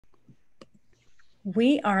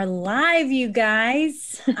We are live, you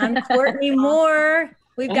guys. I'm Courtney Moore.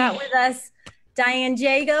 We've got with us Dianne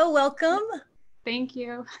Jago, welcome, Thank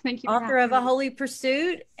you. Thank you for author having of A me. Holy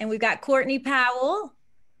Pursuit. And we've got Courtney Powell,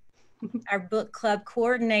 our book club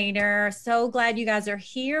coordinator. So glad you guys are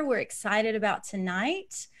here. We're excited about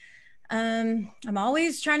tonight. I'm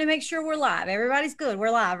always trying to make sure we're live. Everybody's good.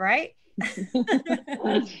 We're live, right?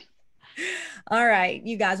 All right,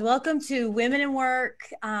 you guys, welcome to Women in Work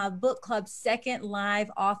Book Club's second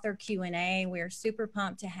live author Q&A. We're super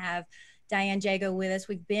pumped to have Dianne Jago with us.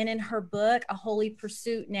 We've been in her book, A Holy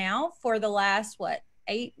Pursuit, now for the last,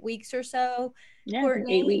 8 weeks or so, Yeah, I think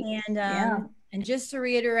 8 weeks. Courtney. And just to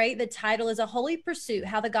reiterate, the title is A Holy Pursuit,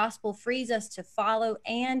 How the Gospel Frees Us to Follow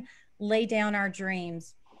and Lay Down Our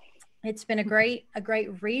Dreams. It's been a great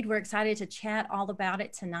read. We're excited to chat all about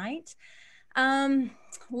it tonight.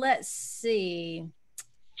 Let's see.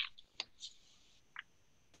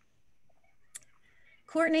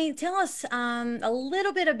 Courtney, tell us a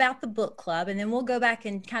little bit about the book club, and then we'll go back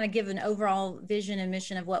and kind of give an overall vision and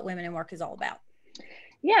mission of what Women in Work is all about.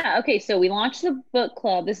 Yeah, okay, so we launched the book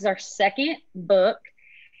club. This is our second book.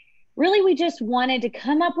 Really, we just wanted to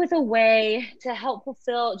come up with a way to help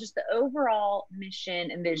fulfill just the overall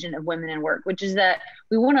mission and vision of Women in Work, which is that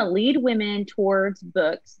we want to lead women towards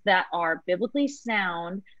books that are biblically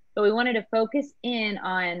sound, but we wanted to focus in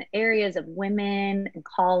on areas of women and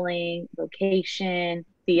calling, vocation,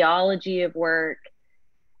 theology of work,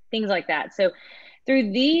 things like that. So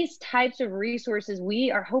through these types of resources, we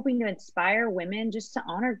are hoping to inspire women just to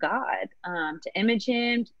honor God, to image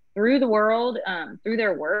Him through the world, through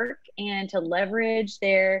their work, and to leverage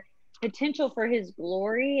their potential for His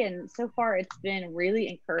glory. And so far, it's been really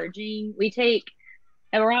encouraging. We take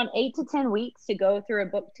around 8 to 10 weeks to go through a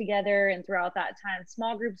book together, and throughout that time,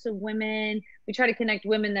 small groups of women. We try to connect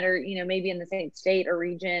women that are, maybe in the same state or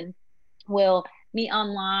region. We'll meet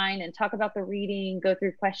online and talk about the reading, go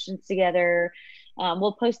through questions together.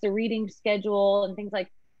 We'll post the reading schedule and things like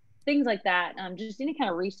that. Just any kind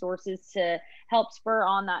of resources to help spur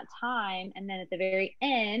on that time. And then at the very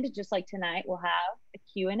end, just like tonight, we'll have a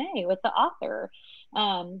Q&A with the author.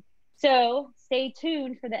 So stay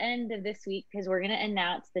tuned for the end of this week, because we're going to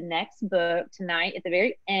announce the next book tonight at the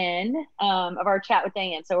very end of our chat with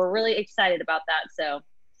Dianne. So we're really excited about that. So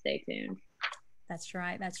stay tuned. That's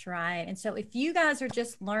right. That's right. And so if you guys are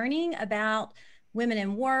just learning about Women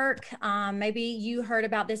in Work, maybe you heard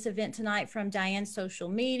about this event tonight from Dianne's social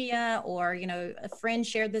media, or, a friend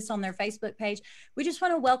shared this on their Facebook page. We just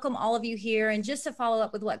want to welcome all of you here. And just to follow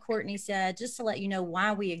up with what Courtney said, just to let you know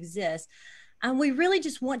why we exist. We really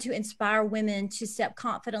just want to inspire women to step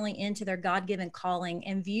confidently into their God-given calling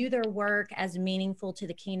and view their work as meaningful to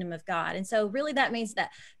the kingdom of God. And so really that means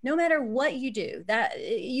that no matter what you do, that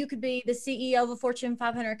you could be the CEO of a Fortune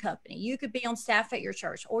 500 company, you could be on staff at your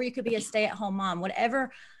church, or you could be a stay-at-home mom,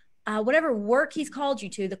 whatever work He's called you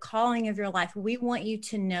to, the calling of your life, we want you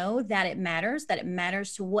to know that it matters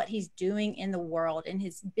to what He's doing in the world and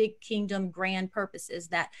His big kingdom grand purposes,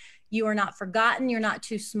 that you are not forgotten, you're not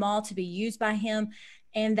too small to be used by Him,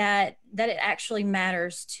 and that it actually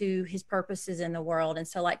matters to His purposes in the world. And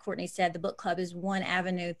so, like Courtney said, the book club is one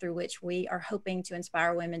avenue through which we are hoping to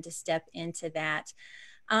inspire women to step into that.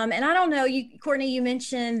 And I don't know, Courtney, you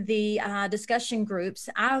mentioned the discussion groups.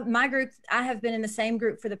 My group, I have been in the same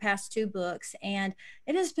group for the past 2 books, and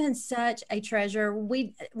it has been such a treasure.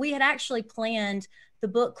 We had actually planned the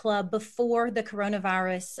book club before the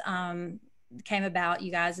coronavirus came about,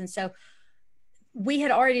 you guys. And so we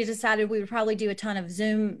had already decided we would probably do a ton of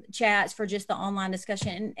Zoom chats for just the online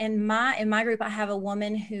discussion. And in my group, I have a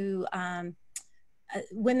woman who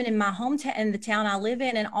women in my hometown, in the town I live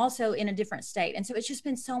in, and also in a different state. And so it's just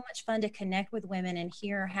been so much fun to connect with women and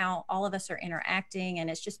hear how all of us are interacting. And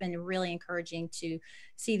it's just been really encouraging to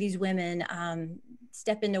see these women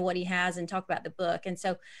step into what He has and talk about the book. And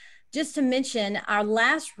so just to mention our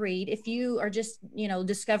last read, if you are just,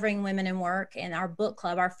 discovering Women in Work and our book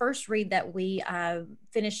club, our first read that we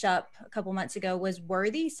finished up a couple months ago was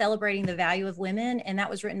Worthy, Celebrating the Value of Women. And that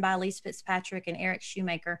was written by Elise Fitzpatrick and Eric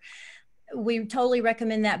Shoemaker. We totally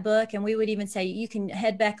recommend that book. And we would even say you can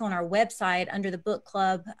head back on our website under the book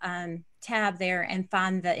club tab there and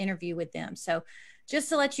find the interview with them. So just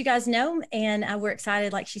to let you guys know, and we're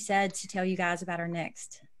excited, like she said, to tell you guys about our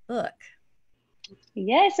next book.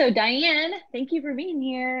 Yeah, so Dianne, thank you for being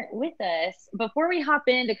here with us. Before we hop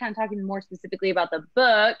into kind of talking more specifically about the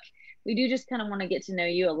book, we do just kind of want to get to know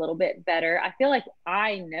you a little bit better. I feel like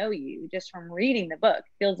I know you just from reading the book.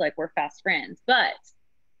 Feels like we're fast friends. But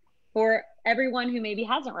for everyone who maybe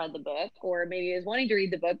hasn't read the book or maybe is wanting to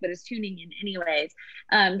read the book but is tuning in anyways,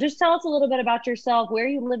 just tell us a little bit about yourself. Where are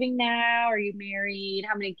you living now? Are you married?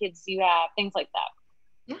 How many kids do you have? Things like that.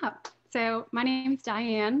 Yeah. So my name is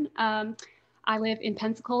Dianne. I live in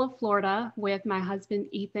Pensacola, Florida with my husband,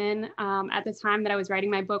 Ethan. At the time that I was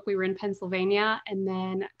writing my book, we were in Pennsylvania, and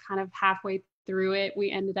then kind of halfway through it,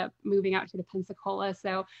 we ended up moving out here to Pensacola.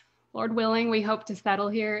 So Lord willing, we hope to settle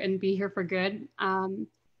here and be here for good.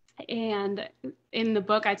 And in the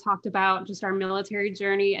book, I talked about just our military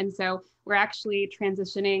journey. And so we're actually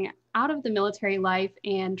transitioning out of the military life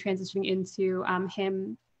and transitioning into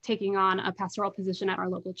him taking on a pastoral position at our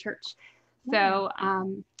local church. So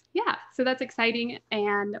yeah, so that's exciting.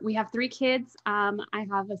 And we have 3 kids. I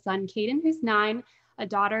have a son, Caden, who's 9, a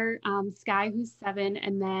daughter, Sky, who's 7,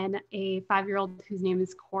 and then a 5-year-old whose name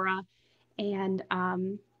is Cora. And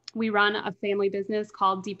we run a family business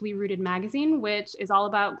called Deeply Rooted Magazine, which is all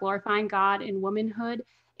about glorifying God in womanhood.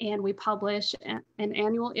 And we publish an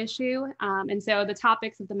annual issue. And so the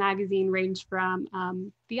topics of the magazine range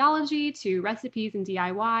from theology to recipes and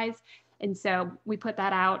DIYs. And so we put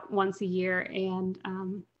that out once a year, and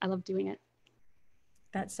I love doing it.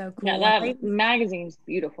 That's so cool. Yeah, that magazine's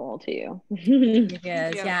beautiful too. It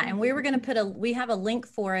is, yeah. And we were going to we have a link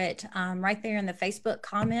for it right there in the Facebook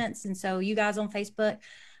comments. And so you guys on Facebook,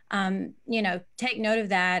 you know, take note of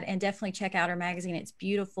that and definitely check out our magazine. It's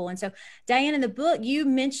beautiful. And so Dianne, in the book, you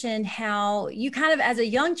mentioned how you kind of, as a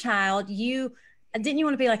young child, didn't you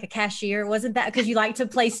want to be like a cashier? Wasn't that because you like to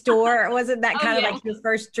play store? Wasn't that kind of like your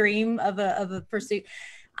first dream of a pursuit?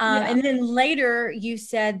 And then later you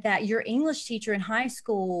said that your English teacher in high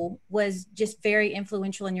school was just very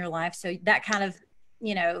influential in your life. So that kind of,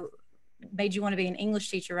 you know, made you want to be an English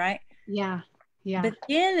teacher, right? Yeah. Yeah. But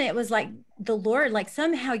then it was like the Lord, like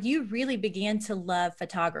somehow you really began to love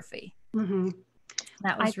photography. Mm-hmm.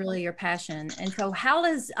 That was really your passion. And so how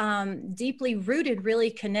does Deeply Rooted really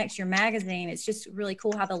connects your magazine? It's just really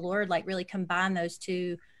cool how the Lord like really combined those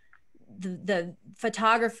two, the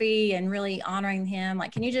photography and really honoring him.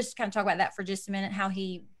 Like, can you just kind of talk about that for just a minute, how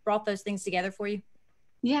he brought those things together for you?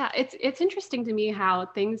 Yeah, it's interesting to me how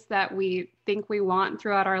things that we think we want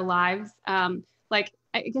throughout our lives, like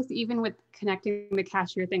I guess even with connecting the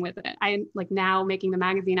cashier thing with it, I like now making the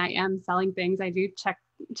magazine, I am selling things. I do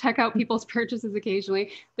check out people's purchases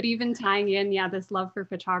occasionally, but even tying in, this love for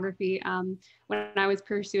photography. When I was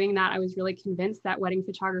pursuing that, I was really convinced that wedding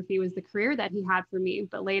photography was the career that he had for me.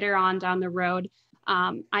 But later on down the road,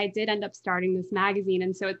 I did end up starting this magazine.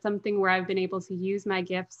 And so it's something where I've been able to use my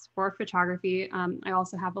gifts for photography. I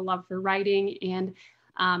also have a love for writing, and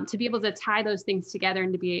to be able to tie those things together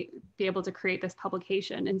and to be able to create this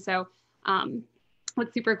publication. And so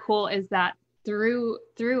what's super cool is that through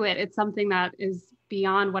it, it's something that is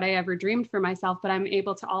beyond what I ever dreamed for myself, but I'm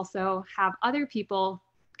able to also have other people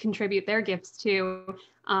contribute their gifts to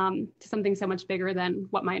something so much bigger than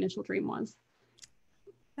what my initial dream was.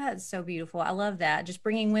 That's so beautiful. I love that. Just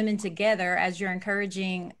bringing women together as you're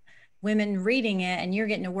encouraging women reading it, and you're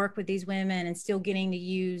getting to work with these women and still getting to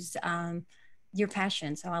use your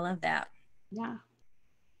passion. So I love that. Yeah.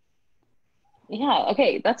 Yeah.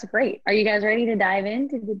 Okay. That's great. Are you guys ready to dive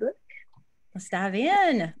into the book? Let's dive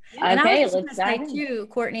in. And okay, let's dive in. Too,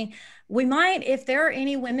 Courtney, we might, if there are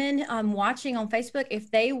any women watching on Facebook,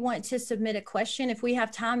 if they want to submit a question, if we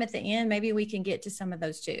have time at the end, maybe we can get to some of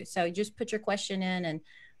those too. So just put your question in, and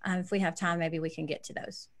if we have time, maybe we can get to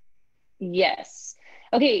those. Yes.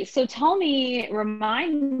 Okay. So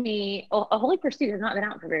remind me, A Holy Pursuit has not been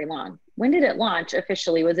out for very long. When did it launch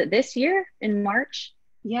officially? Was it this year in March?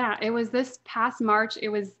 Yeah, it was this past March. It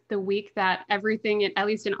was the week that everything, at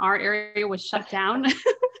least in our area, was shut down.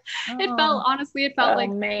 It felt like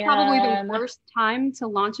probably the worst time to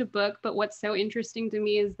launch a book. But what's so interesting to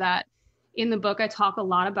me is that in the book, I talk a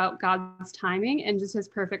lot about God's timing and just his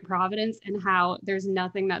perfect providence, and how there's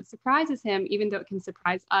nothing that surprises him, even though it can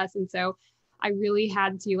surprise us. And so I really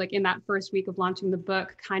had to, like, in that first week of launching the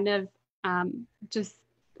book, kind of just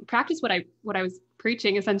practice what I was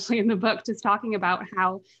preaching essentially in the book, just talking about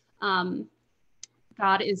how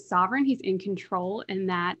God is sovereign, he's in control, and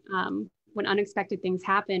that when unexpected things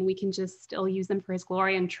happen, we can just still use them for his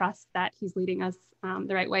glory and trust that he's leading us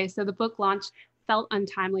the right way. So the book launch felt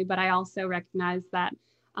untimely, but I also recognized that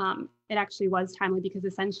it actually was timely, because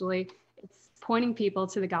essentially it's pointing people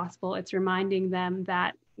to the gospel. It's reminding them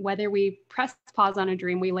that whether we press pause on a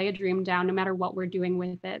dream, we lay a dream down, no matter what we're doing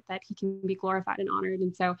with it, that he can be glorified and honored.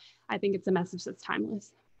 And so I think it's a message that's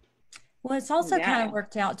timeless. Well, it's also kind of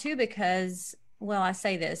worked out too, because, well, I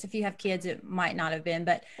say this, if you have kids, it might not have been,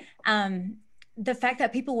 but the fact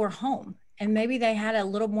that people were home and maybe they had a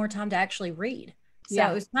little more time to actually read. So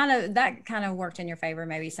it was that kind of worked in your favor,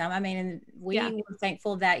 maybe some. I mean, and we were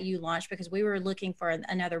thankful that you launched because we were looking for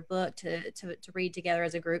another book to read together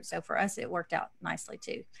as a group. So for us, it worked out nicely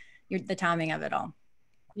too. The timing of it all.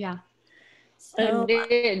 Yeah. So,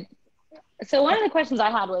 so one of the questions I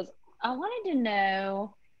had was, I wanted to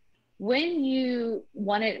know when you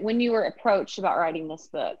were approached about writing this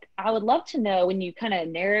book, I would love to know when you kind of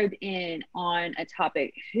narrowed in on a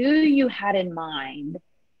topic, who you had in mind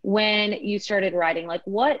when you started writing, like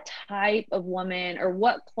what type of woman or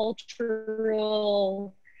what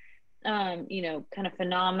cultural, kind of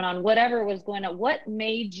phenomenon, whatever was going on, what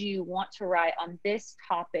made you want to write on this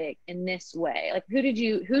topic in this way? Like who did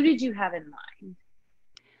you have in mind?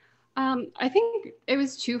 I think it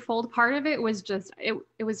was twofold. Part of it was just,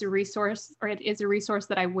 it was a resource, or it is a resource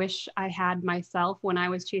that I wish I had myself when I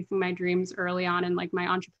was chasing my dreams early on in like my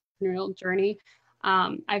entrepreneurial journey.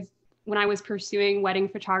 When I was pursuing wedding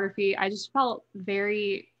photography, I just felt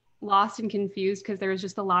very lost and confused because there was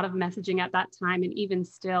just a lot of messaging at that time. And even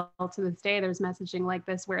still to this day, there's messaging like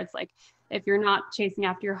this, where it's like, if you're not chasing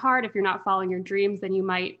after your heart, if you're not following your dreams, then you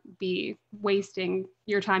might be wasting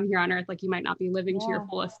your time here on earth. Like you might not be living to your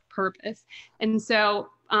fullest purpose. And so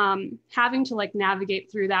having to like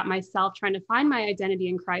navigate through that myself, trying to find my identity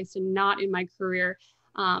in Christ and not in my career.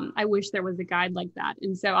 I wish there was a guide like that.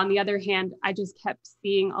 And so on the other hand, I just kept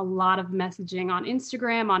seeing a lot of messaging on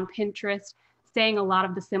Instagram, on Pinterest, saying a lot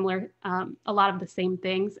of the same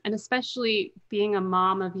things. And especially being a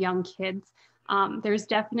mom of young kids, there's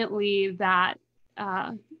definitely that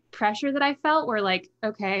pressure that I felt where like,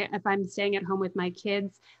 okay, if I'm staying at home with my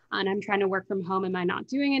kids and I'm trying to work from home, am I not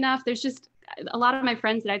doing enough? There's just a lot of my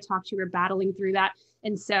friends that I talked to were battling through that.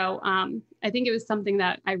 And so I think it was something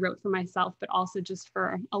that I wrote for myself, but also just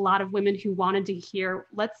for a lot of women who wanted to hear,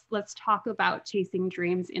 let's talk about chasing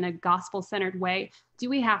dreams in a gospel-centered way. Do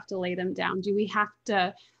we have to lay them down? Do we have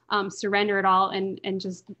to surrender it all and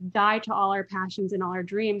just die to all our passions and all our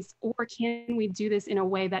dreams? Or can we do this in a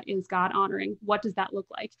way that is God honoring? What does that look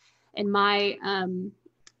like? And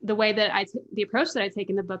the way that the approach that I take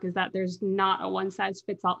in the book is that there's not a one size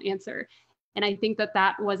fits all answer. And I think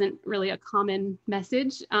that wasn't really a common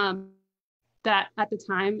message that at the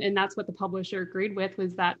time, and that's what the publisher agreed with,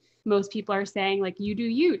 was that most people are saying like, you do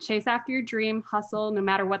you, chase after your dream, hustle, no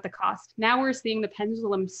matter what the cost. Now we're seeing the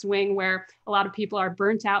pendulum swing where a lot of people are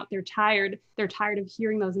burnt out. They're tired of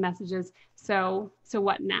hearing those messages. So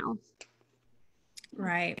what now?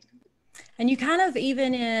 Right. And you kind of,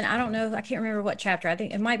 even in, I don't know, I can't remember what chapter, I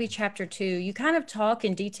think it might be chapter 2, you kind of talk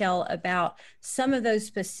in detail about some of those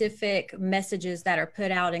specific messages that are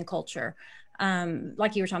put out in culture.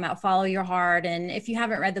 Like you were talking about, follow your heart. And if you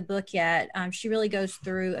haven't read the book yet, she really goes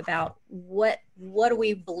through about what are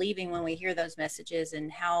we believing when we hear those messages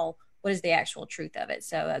and what is the actual truth of it.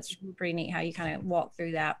 So that's pretty neat how you kind of walk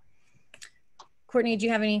through that. Courtney, do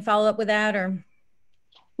you have any follow up with that or?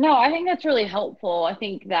 No, I think that's really helpful. I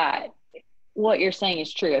think that what you're saying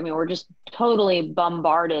is true. I mean, we're just totally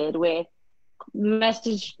bombarded with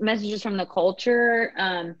messages from the culture.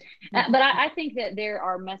 But I think that there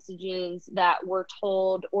are messages that we're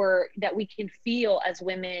told or that we can feel as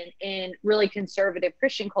women in really conservative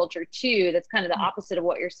Christian culture too. That's kind of the opposite of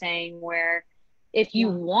what you're saying, where if you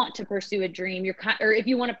want to pursue a dream, or if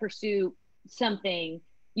you want to pursue something,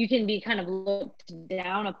 you can be kind of looked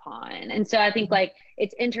down upon. And so I think like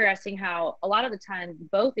it's interesting how a lot of the time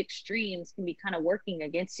both extremes can be kind of working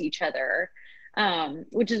against each other,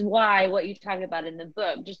 which is why what you talk about in the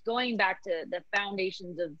book, just going back to the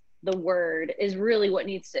foundations of the word, is really what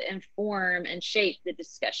needs to inform and shape the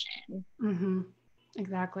discussion. Mm-hmm.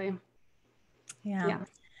 Exactly. Yeah.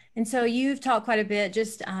 And so you've talked quite a bit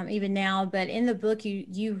just even now, but in the book,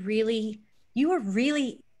 you were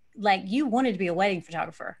really like, you wanted to be a wedding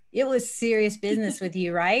photographer. It was serious business with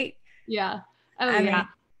you, right? Yeah. Oh, I mean,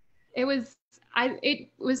 it was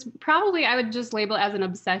probably, I would just label it as an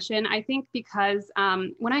obsession. I think because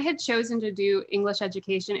when I had chosen to do English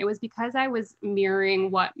education, it was because I was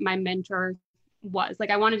mirroring what my mentor was. Like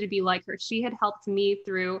I wanted to be like her. She had helped me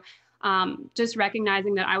through just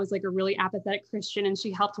recognizing that I was like a really apathetic Christian, and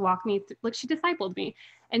she helped walk me like she discipled me.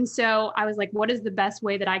 And so I was like, what is the best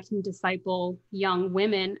way that I can disciple young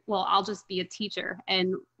women? Well, I'll just be a teacher.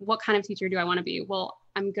 And what kind of teacher do I want to be? Well,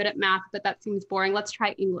 I'm good at math, but that seems boring. Let's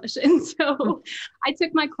try English. And so I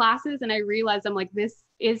took my classes and I realized I'm like, this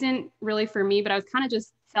isn't really for me, but I was kind of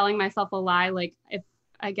just selling myself a lie. Like if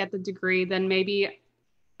I get the degree, then maybe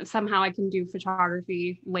somehow I can do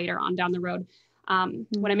photography later on down the road.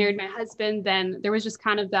 When I married my husband, then there was just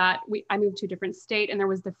kind of that I moved to a different state, and there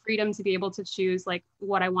was the freedom to be able to choose like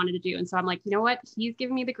what I wanted to do. And so I'm like, you know what? He's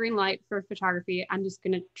giving me the green light for photography. I'm just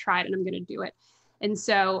going to try it and I'm going to do it. And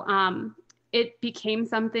so it became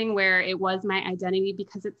something where it was my identity,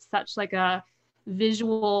 because it's such like a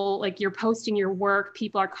visual, like you're posting your work,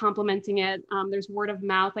 people are complimenting it, there's word of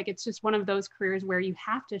mouth, like it's just one of those careers where you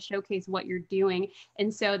have to showcase what you're doing.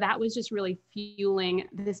 And so that was just really fueling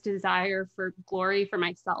this desire for glory for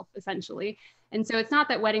myself, essentially. And so it's not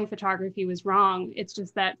that wedding photography was wrong, it's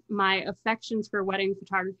just that my affections for wedding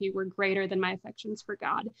photography were greater than my affections for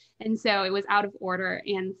God. And so it was out of order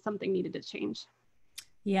and something needed to change.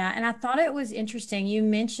 Yeah, and I thought it was interesting. You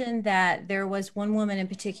mentioned that there was one woman in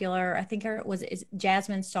particular, I think it was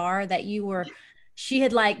Jasmine Starr, that she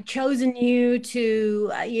had like chosen you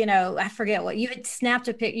to, I forget what, you had snapped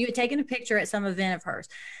you had taken a picture at some event of hers.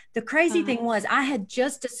 The crazy thing was I had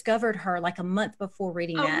just discovered her like a month before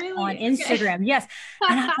reading that really? on Instagram. Okay. Yes.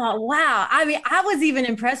 And I thought, wow. I mean, I was even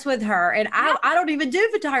impressed with her, and I don't even do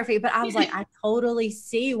photography, but I was like, I totally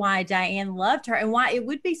see why Dianne loved her and why it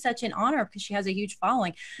would be such an honor, because she has a huge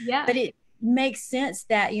following. Yeah. But it makes sense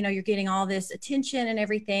that, you're getting all this attention and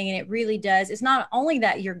everything. And it really does. It's not only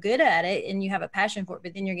that you're good at it and you have a passion for it,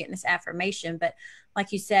 but then you're getting this affirmation. But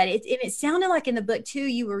like you said, it sounded like in the book too,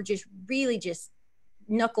 you were just really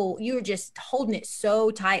you were just holding it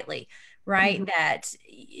so tightly, right? Mm-hmm. That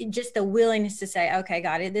just the willingness to say, okay,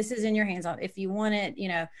 God, this is in your hands. If you want it,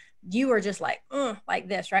 you were just like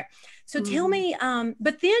this, right? So tell me,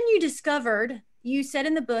 but then you said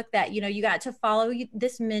in the book that, you got to follow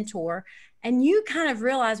this mentor, and you kind of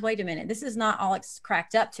realized, wait a minute, this is not all it's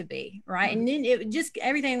cracked up to be, right? And then it just,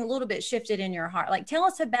 everything a little bit shifted in your heart. Like, tell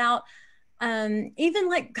us about even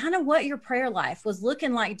like kind of what your prayer life was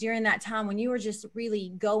looking like during that time when you were just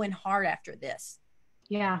really going hard after this.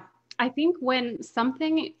 Yeah. I think when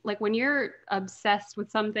something, like when you're obsessed with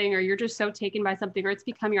something, or you're just so taken by something, or it's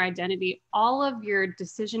become your identity, all of your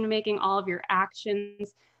decision-making, all of your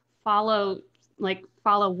actions follow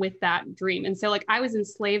with that dream. And so like I was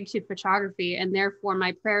enslaved to photography, and therefore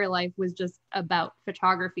my prayer life was just about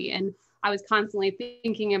photography. And I was constantly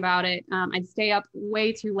thinking about it. I'd stay up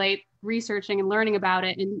way too late researching and learning about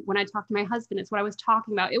it. And when I talked to my husband, it's what I was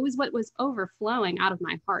talking about. It was what was overflowing out of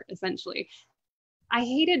my heart, essentially. I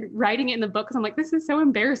hated writing it in the book because I'm like, this is so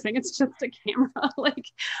embarrassing. It's just a camera.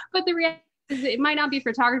 But the reality is it might not be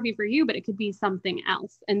photography for you, but it could be something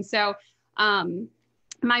else. And so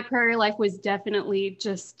my prayer life was definitely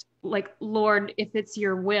just like, Lord, if it's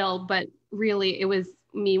your will, but really it was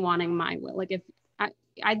me wanting my will. Like if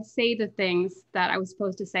I'd say the things that I was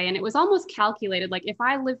supposed to say, and it was almost calculated. Like if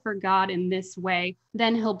I live for God in this way,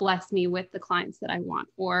 then he'll bless me with the clients that I want,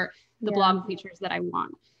 or the blog features that I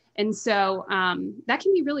want. And so that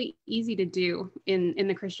can be really easy to do in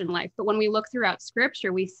the Christian life. But when we look throughout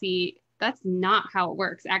scripture, we see that's not how it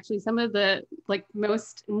works. Actually, some of the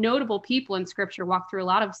most notable people in scripture walk through a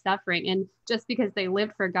lot of suffering. And just because they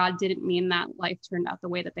lived for God didn't mean that life turned out the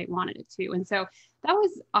way that they wanted it to. And so that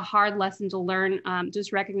was a hard lesson to learn,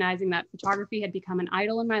 just recognizing that photography had become an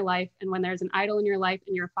idol in my life. And when there's an idol in your life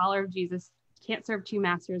and you're a follower of Jesus, you can't serve two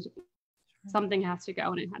masters. Something has to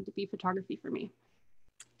go, and it had to be photography for me.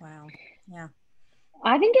 Wow. Yeah.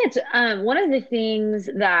 I think it's one of the things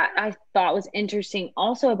that I thought was interesting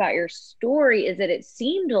also about your story is that it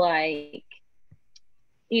seemed like,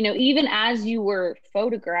 even as you were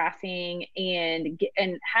photographing and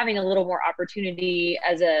having a little more opportunity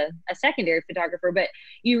as a secondary photographer, but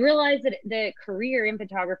you realized that the career in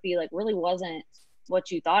photography really wasn't what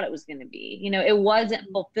you thought it was going to be. It wasn't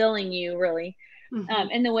fulfilling you really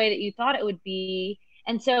in the way that you thought it would be.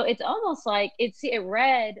 And so it's almost like it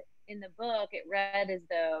read in the book, it read as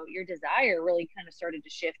though your desire really kind of started to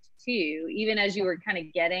shift too, even as you were kind of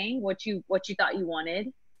getting what you thought you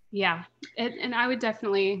wanted. Yeah. And I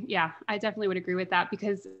definitely would agree with that,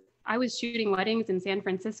 because I was shooting weddings in San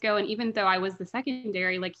Francisco. And even though I was the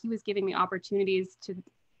secondary, he was giving me opportunities to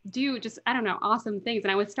do just, awesome things.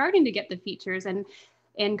 And I was starting to get the features,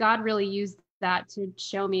 and God really used that to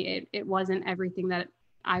show me it wasn't everything that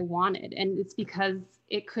I wanted. And it's because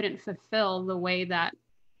it couldn't fulfill the way that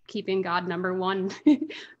keeping God number one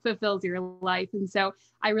fulfills your life. And so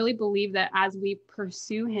I really believe that as we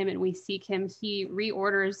pursue him and we seek him, he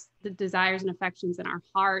reorders the desires and affections in our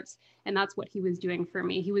hearts. And that's what he was doing for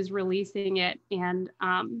me. He was releasing it. And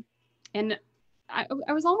I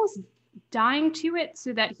was almost dying to it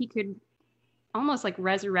so that he could almost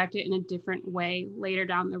resurrect it in a different way later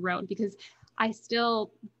down the road, because I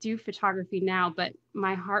still do photography now, but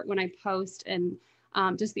my heart when I post and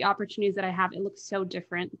just the opportunities that I have, it looks so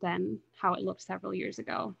different than how it looked several years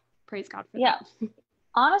ago. Praise God for that.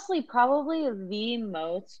 Honestly, probably the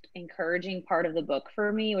most encouraging part of the book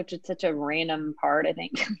for me, which is such a random part, I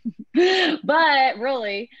think, but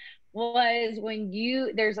really, was when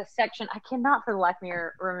there's a section, I cannot for the life of me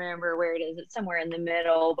remember where it is. It's somewhere in the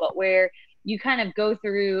middle, but where you kind of go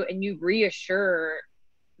through and you reassure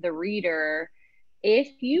the reader,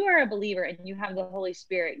 if you are a believer and you have the Holy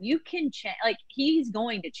Spirit, you can change, like he's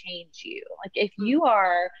going to change you. Like if you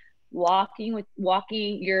are walking,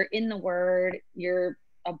 you're in the word, you're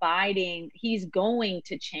abiding, he's going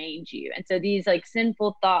to change you. And so these like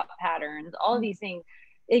sinful thought patterns, all of these things,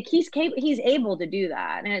 like he's able to do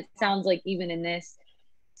that. And it sounds like even in this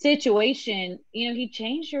situation, he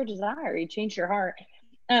changed your desire, he changed your heart.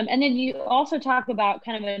 And then you also talk about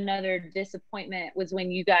kind of another disappointment was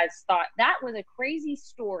when you guys thought that was a crazy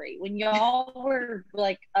story when y'all were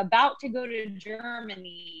like about to go to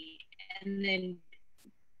Germany and then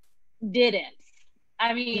didn't.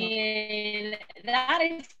 I mean, that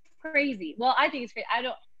is crazy. Well, I think it's crazy.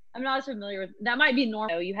 I'm not as familiar with that. Might be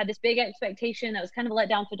normal. You had this big expectation that was kind of a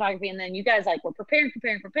letdown photography, and then you guys like were preparing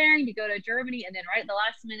to go to Germany, and then right at the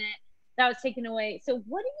last minute that was taken away. So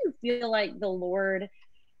what do you feel like the Lord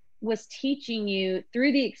was teaching you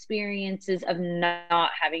through the experiences of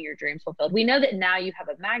not having your dreams fulfilled? We know that now you have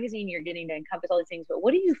a magazine, you're getting to encompass all these things, but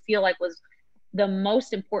what do you feel like was the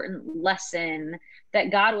most important lesson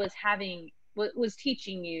that God was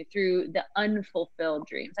teaching you through the unfulfilled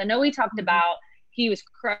dreams? I know we talked about he was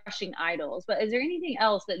crushing idols, but is there anything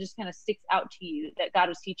else that just kind of sticks out to you that God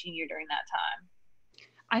was teaching you during that time?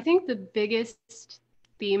 I think the biggest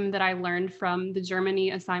theme that I learned from the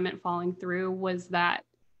Germany assignment falling through was that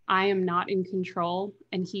I am not in control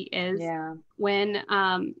and he is. Yeah. When,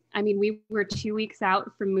 we were 2 weeks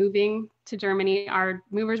out from moving to Germany. Our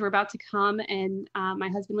movers were about to come and my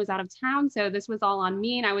husband was out of town. So this was all on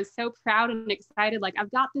me. And I was so proud and excited, like,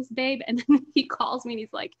 I've got this, babe. And then he calls me and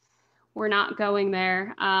he's like, we're not going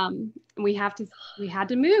there. We had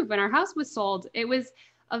to move when our house was sold. It was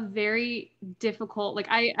a very difficult, like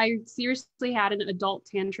I seriously had an adult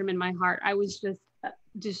tantrum in my heart. I was just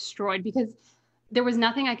destroyed because there was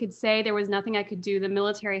nothing I could say. There was nothing I could do. The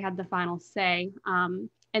military had the final say. And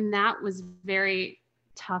that was very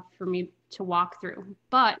tough for me to walk through.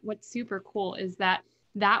 But what's super cool is that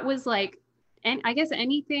was like, and I guess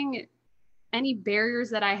any barriers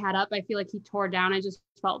that I had up, I feel like he tore down. I just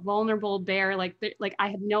felt vulnerable, bare, like I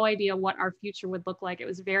had no idea what our future would look like. It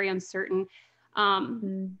was very uncertain.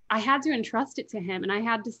 I had to entrust it to him, and I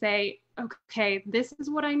had to say, okay, this is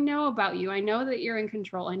what I know about you. I know that you're in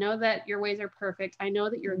control. I know that your ways are perfect. I know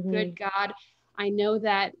that you're a good God. I know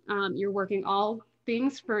that you're working all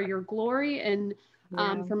things for your glory and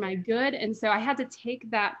for my good. And so I had to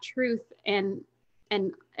take that truth and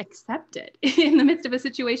accept it in the midst of a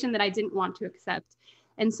situation that I didn't want to accept.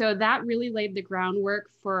 And so that really laid the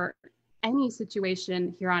groundwork for any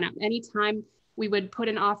situation here on out. Anytime we would put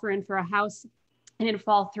an offer in for a house and it'd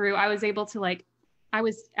fall through, I was able to I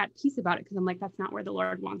was at peace about it because I'm like, that's not where the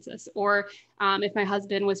Lord wants us. Or if my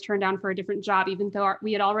husband was turned down for a different job, even though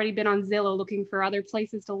we had already been on Zillow looking for other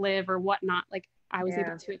places to live or whatnot, like I was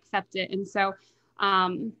able to accept it. And so,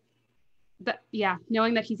 knowing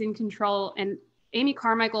that he's in control. And Amy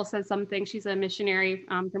Carmichael says something, she's a missionary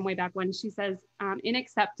from way back when. She says, in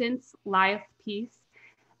acceptance lieth peace.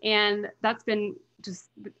 And that's been just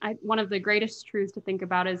one of the greatest truths to think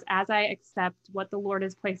about is as I accept what the Lord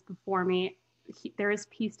has placed before me, there is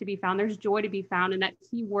peace to be found. There's joy to be found, and that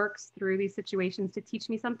he works through these situations to teach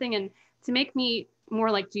me something and to make me more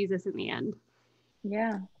like Jesus in the end.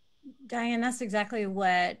 Yeah. Dianne, that's exactly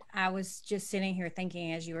what I was just sitting here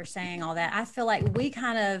thinking as you were saying all that. I feel like we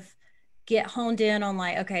kind of get honed in on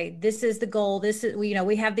like, okay, this is the goal. This is,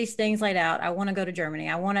 we have these things laid out. I want to go to Germany.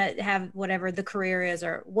 I want to have whatever the career is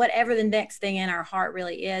or whatever the next thing in our heart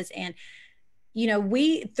really is. And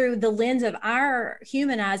we, through the lens of our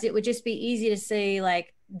human eyes, it would just be easy to see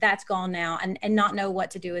like, that's gone now and not know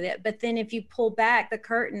what to do with it. But then if you pull back the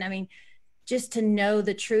curtain, I mean, just to know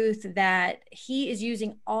the truth that he is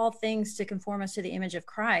using all things to conform us to the image of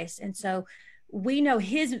Christ. And so we know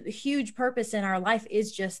his huge purpose in our life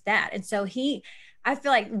is just that. And so I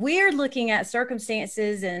feel like we're looking at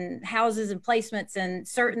circumstances and houses and placements and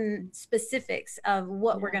certain specifics of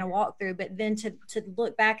what we're going to walk through. But then to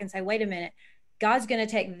look back and say, wait a minute, God's going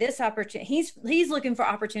to take this opportunity. He's looking for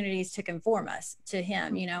opportunities to conform us to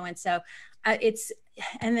him, and so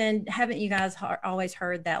and then haven't you guys always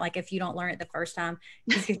heard that, like, if you don't learn it the first time,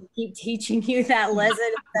 he's going to keep teaching you that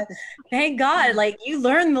lesson. So, thank God, like you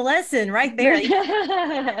learned the lesson right there.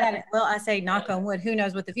 Well, I say knock on wood, who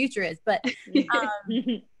knows what the future is, but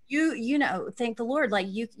thank the Lord, like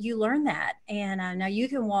you learn that. And now you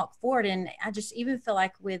can walk forward. And I just even feel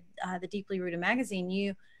like with the Deeply Rooted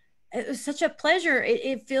magazine, It was such a pleasure.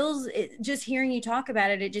 It feels, just hearing you talk about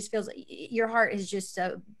it, it just feels your heart is just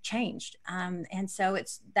so changed. And so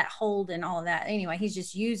it's that hold and all of that. Anyway, he's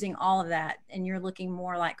just using all of that, and you're looking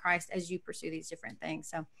more like Christ as you pursue these different things.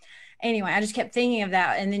 So anyway, I just kept thinking of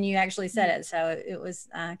that, and then you actually said it. So it was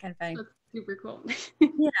kind of funny. That's super cool.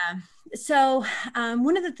 Yeah. So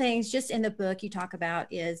one of the things just in the book you talk about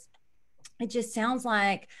is, it just sounds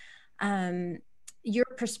like your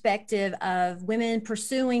perspective of women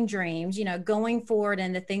pursuing dreams, you know, going forward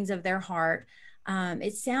in the things of their heart.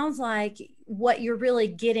 It sounds like what you're really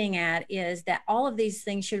getting at is that all of these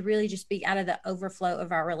things should really just be out of the overflow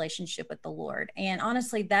of our relationship with the Lord. And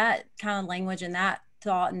honestly, that kind of language and that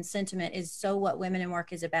thought and sentiment is so what Women in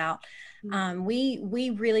Work is about. We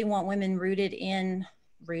really want women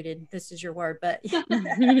rooted, this is your word, but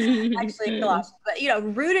actually Colossians, but, you know,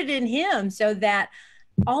 rooted in him, so that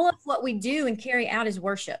all of what we do and carry out is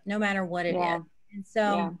worship, no matter what it is. And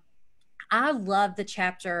so I love the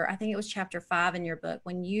chapter, I think it was chapter 5 in your book,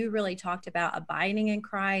 when you really talked about abiding in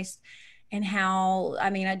Christ, and how, I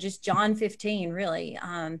mean, just John 15, really,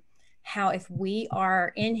 how if we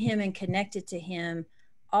are in him and connected to him,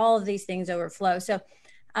 all of these things overflow. So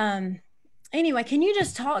anyway, can you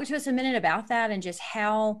just talk to us a minute about that, and just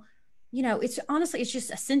how, you know, it's honestly, it's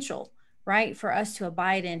just essential, right, for us to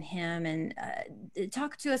abide in him, and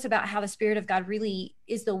talk to us about how the Spirit of God really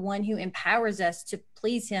is the one who empowers us to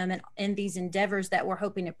please him in these endeavors that we're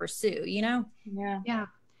hoping to pursue, you know? Yeah.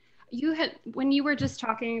 You had, when you were just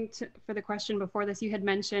talking for the question before this, you had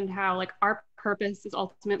mentioned how, like, our purpose is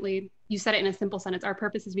ultimately, you said it in a simple sentence, our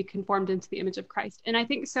purpose is to be conformed into the image of Christ. And I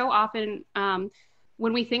think so often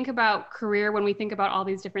when we think about career, when we think about all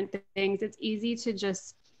these different things, it's easy to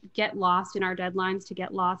just get lost in our deadlines, to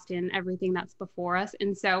get lost in everything that's before us.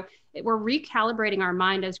 And so we're recalibrating our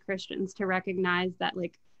mind as Christians to recognize that,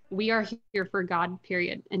 like, we are here for God,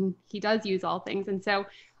 period. And he does use all things. And so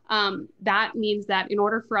that means that in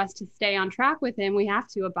order for us to stay on track with him, we have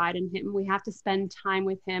to abide in him. We have to spend time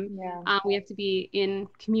with him. We have to be in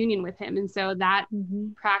communion with him. And so that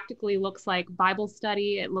practically looks like Bible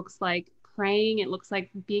study. It looks like praying. It looks like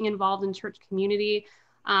being involved in church community.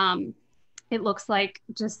 It looks like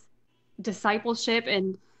just discipleship.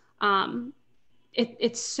 And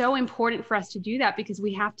it's so important for us to do that, because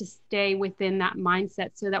we have to stay within that mindset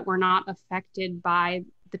so that we're not affected by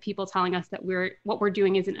the people telling us that what we're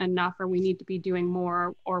doing isn't enough, or we need to be doing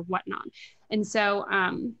more, or whatnot. And so,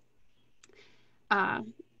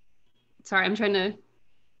 sorry, I'm trying to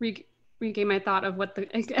regain my thought of what the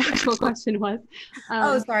actual question was.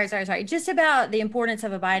 Sorry. Just about the importance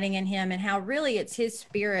of abiding in him, and how really it's his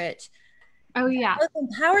Spirit. Oh yeah. That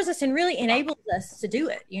empowers us and really enables us to do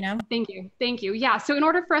it, you know? Thank you. Yeah. So in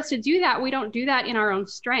order for us to do that, we don't do that in our own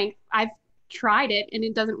strength. I've tried it and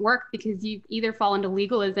it doesn't work, because you either fall into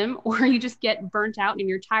legalism, or you just get burnt out and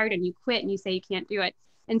you're tired and you quit and you say you can't do it.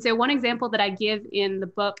 And so one example that I give in the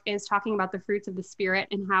book is talking about the fruits of the Spirit,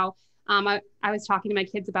 and how I was talking to my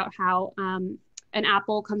kids about how an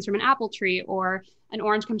apple comes from an apple tree, or an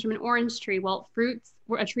orange comes from an orange tree. Well,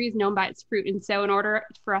 a tree is known by its fruit. And so in order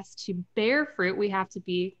for us to bear fruit, we have to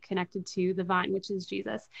be connected to the vine, which is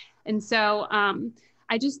Jesus. And so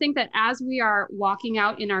I just think that as we are walking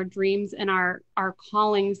out in our dreams and our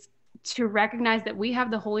callings, to recognize that we have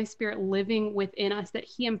the Holy Spirit living within us, that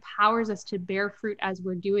he empowers us to bear fruit as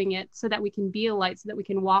we're doing it, so that we can be a light, so that we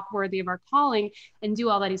can walk worthy of our calling and do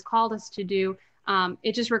all that he's called us to do.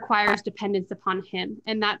 It just requires dependence upon him.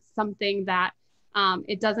 And that's something that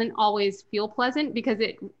it doesn't always feel pleasant, because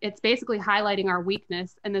it's basically highlighting our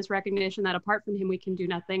weakness, and this recognition that apart from him, we can do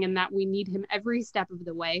nothing, and that we need him every step of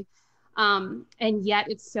the way. And yet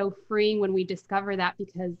it's so freeing when we discover that,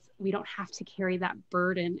 because we don't have to carry that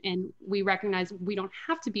burden, and we recognize we don't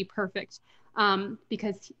have to be perfect,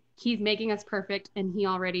 because he's making us perfect, and he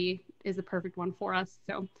already is the perfect one for us.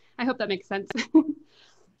 So I hope that makes sense.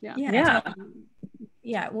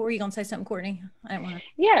 Yeah. What were you going to say something, Courtney? I don't want to.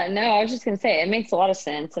 Yeah, no, I was just going to say, it makes a lot of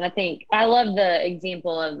sense. And I think I love the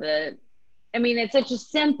example of it's such a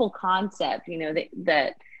simple concept, you know,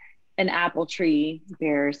 that an apple tree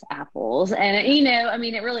bears apples. And, you know, I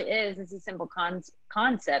mean, it really is. It's a simple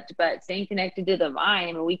concept, but staying connected to the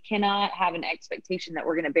vine, we cannot have an expectation that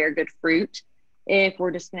we're going to bear good fruit if we're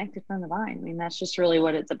disconnected from the vine. I mean, that's just really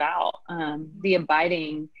what it's about. The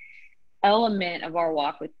abiding element of our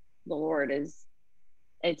walk with the Lord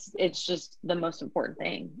it's just the most important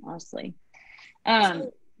thing, honestly.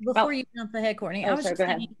 So before you jump ahead, Courtney, I was just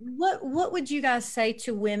thinking, what would you guys say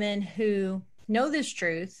to women who know this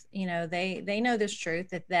truth? You know, they know this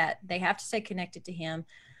truth that they have to stay connected to him.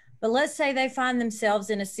 But let's say they find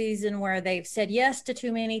themselves in a season where they've said yes to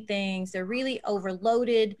too many things. They're really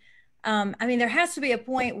overloaded. I mean, there has to be a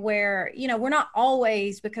point where, you know, we're not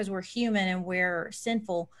always, because we're human and we're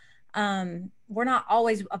sinful, we're not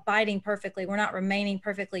always abiding perfectly. We're not remaining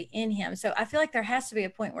perfectly in him. So I feel like there has to be a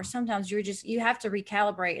point where sometimes you have to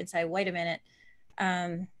recalibrate and say, wait a minute,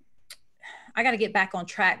 I got to get back on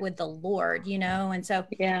track with the Lord, you know? And so,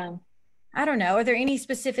 Yeah. I don't know, are there any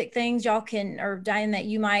specific things y'all can, or Diane, that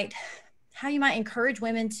how you might encourage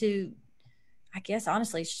women to, I guess,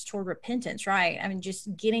 honestly, it's just toward repentance, right? I mean,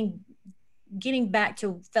 just getting back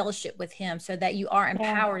to fellowship with him so that you are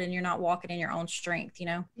empowered and you're not walking in your own strength, you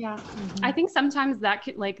know? Yeah. I think sometimes that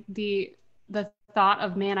could, like, the thought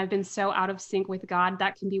of, man, I've been so out of sync with God,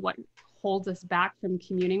 that can be what holds us back from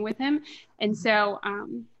communing with him. And so,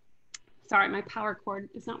 sorry, my power cord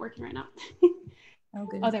is not working right now. Oh,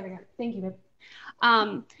 good. Oh, there we go. Thank you,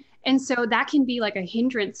 babe. And so that can be like a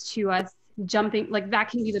hindrance to us jumping, like that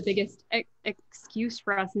can be the biggest excuse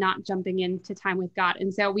for us not jumping into time with God.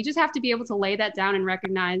 And so we just have to be able to lay that down and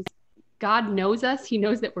recognize God knows us. He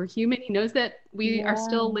knows that we're human. He knows that we are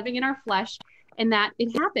still living in our flesh and that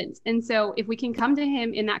it happens. And so if we can come to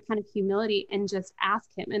him in that kind of humility and just ask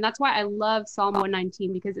him, and that's why I love Psalm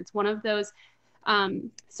 119, because it's one of those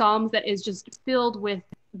Psalms that is just filled with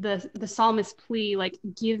the psalmist's plea, like,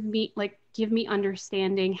 give me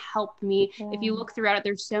understanding, help me. If you look throughout it,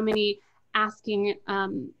 there's so many asking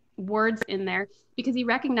words in there, because he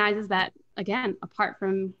recognizes that, again, apart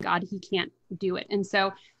from God, he can't do it. And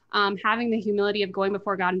so having the humility of going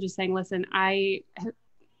before God and just saying, listen, I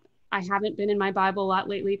haven't been in my Bible a lot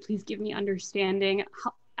lately. Please give me understanding.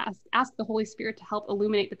 Ask the Holy Spirit to help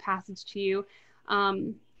illuminate the passage to you.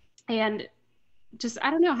 And just,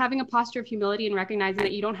 I don't know, having a posture of humility and recognizing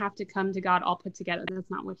that you don't have to come to God all put together.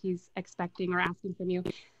 That's not what he's expecting or asking from you.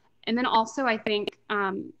 And then also, I think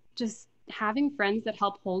just having friends that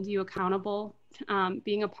help hold you accountable,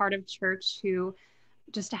 being a part of church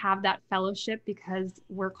just to have that fellowship, because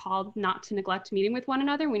we're called not to neglect meeting with one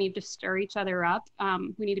another. We need to stir each other up.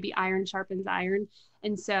 We need to be iron sharpens iron.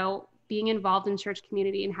 And so being involved in church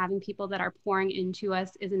community and having people that are pouring into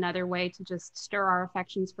us is another way to just stir our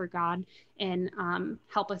affections for God and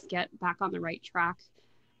help us get back on the right track.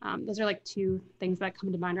 Those are like two things that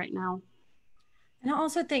come to mind right now. And I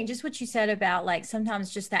also think just what you said about, like,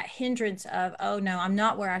 sometimes just that hindrance of, oh no, I'm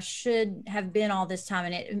not where I should have been all this time.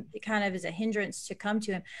 And it kind of is a hindrance to come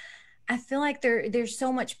to him. I feel like there's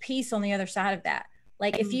so much peace on the other side of that.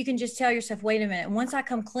 Like, if you can just tell yourself, wait a minute, once I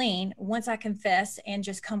come clean, once I confess and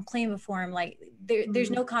just come clean before him, like there's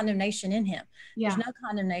no condemnation in him. There's no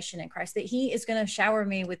condemnation in Christ, that he is going to shower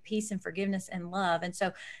me with peace and forgiveness and love. And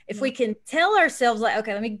so if we can tell ourselves, like,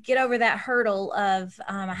 okay, let me get over that hurdle of,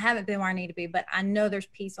 I haven't been where I need to be, but I know there's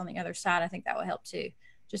peace on the other side. I think that will help too.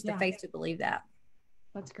 Just the faith to believe that.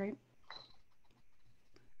 That's great.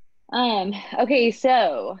 Okay,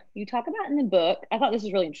 so you talk about in the book, I thought this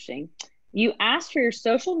was really interesting. You asked for your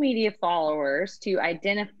social media followers to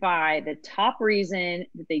identify the top reason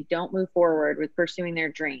that they don't move forward with pursuing their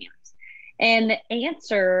dreams. And the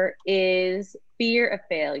answer is fear of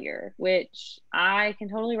failure, which I can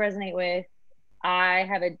totally resonate with. I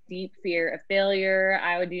have a deep fear of failure.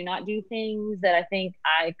 I do not do things that I think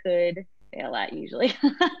I could fail at usually.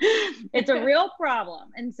 It's a real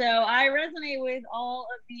problem. And so I resonate with all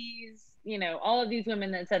of these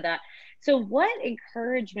women that said that. So what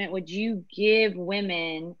encouragement would you give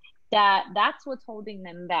women that that's what's holding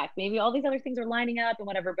them back? Maybe all these other things are lining up and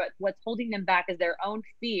whatever, but what's holding them back is their own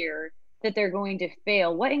fear that they're going to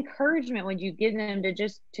fail. What encouragement would you give them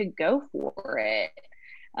to go for it?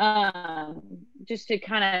 Just to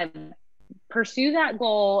kind of pursue that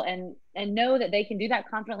goal and know that they can do that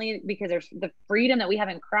confidently, because there's the freedom that we have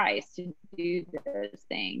in Christ to do those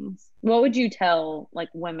things. What would you tell, like,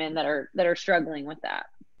 women that are struggling with that?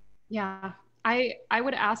 Yeah, I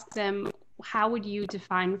would ask them, how would you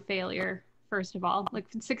define failure? First of all, like,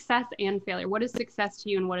 success and failure. What is success to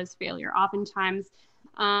you and what is failure? Oftentimes,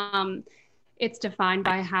 it's defined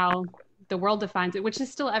by how the world defines it, which is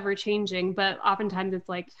still ever changing, but oftentimes it's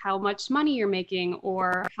like how much money you're making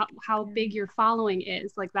or how big your following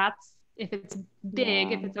is. Like, that's, if it's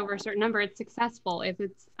big, if it's over a certain number, it's successful. If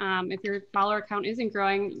it's, if your follower count isn't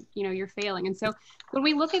growing, you're failing. And so when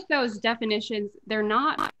we look at those definitions, they're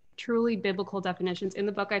not truly biblical definitions. In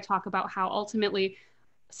the book, I talk about how ultimately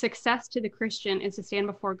success to the Christian is to stand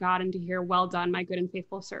before God and to hear, well done, my good and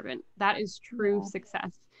faithful servant. That is true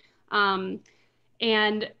success. And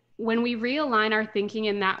when we realign our thinking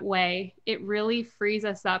in that way, it really frees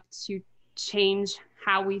us up to change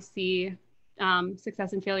how we see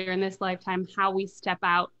success and failure in this lifetime, how we step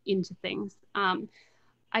out into things.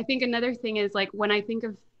 I think another thing is, like, when I think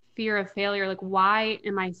of fear of failure, like why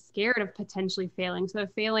am I scared of potentially failing? So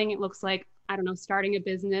failing, it looks like, I don't know, starting a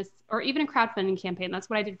business or even a crowdfunding campaign. That's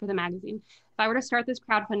what I did for the magazine. If I were to start this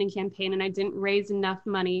crowdfunding campaign and I didn't raise enough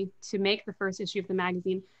money to make the first issue of the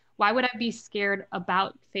magazine, why would I be scared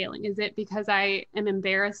about failing? Is it because I am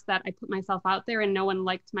embarrassed that I put myself out there and no one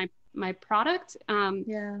liked my product?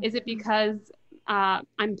 Is it because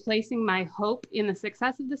I'm placing my hope in the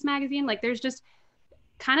success of this magazine? Like there's just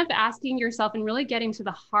kind of asking yourself and really getting to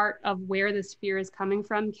the heart of where this fear is coming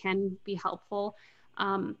from can be helpful.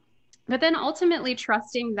 But then ultimately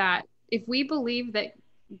trusting that if we believe that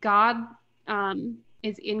God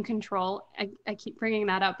is in control, I keep bringing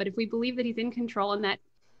that up, but if we believe that he's in control and that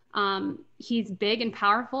he's big and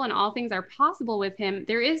powerful and all things are possible with him,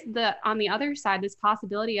 there is on the other side, this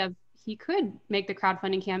possibility of he could make the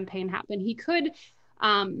crowdfunding campaign happen. He could,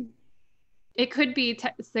 it could be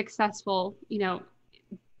successful,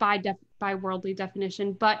 by worldly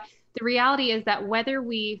definition. But the reality is that whether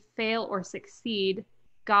we fail or succeed,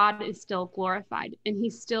 God is still glorified, and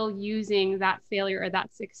he's still using that failure or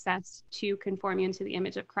that success to conform you into the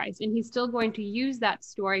image of Christ. And he's still going to use that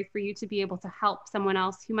story for you to be able to help someone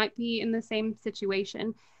else who might be in the same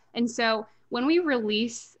situation. And so when we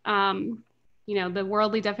release, the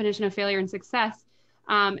worldly definition of failure and success,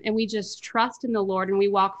 and we just trust in the Lord and we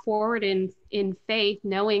walk forward in faith,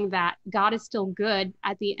 knowing that God is still good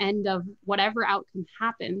at the end of whatever outcome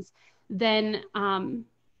happens, then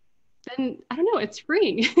I don't know, it's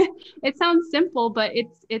freeing. It sounds simple, but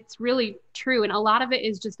it's really true. And a lot of it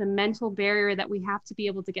is just a mental barrier that we have to be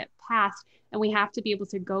able to get past, and we have to be able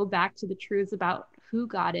to go back to the truths about who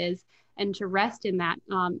God is and to rest in that,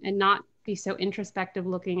 and not be so introspective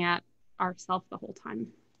looking at ourselves the whole time.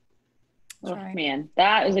 Oh, man,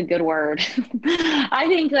 that is a good word. I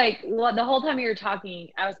think the whole time you were talking,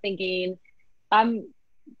 I was thinking,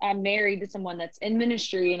 I'm married to someone that's in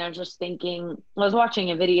ministry, and I was just thinking, I was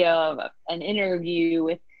watching a video of an interview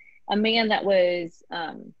with a man that was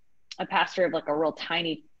a pastor of like a real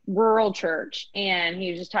tiny rural church, and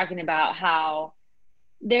he was just talking about how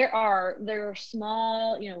there are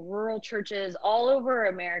small, rural churches all over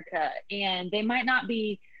America, and they might not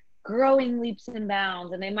be growing leaps and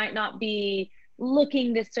bounds, and they might not be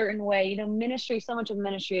looking this certain way. Ministry, so much of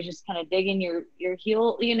ministry is just kind of digging your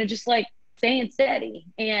heel, just like staying steady.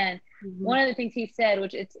 And one of the things he said,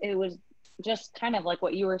 which it was just kind of like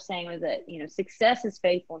what you were saying, was that, success is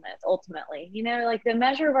faithfulness ultimately. Like the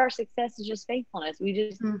measure of our success is just faithfulness. We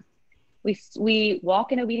just, we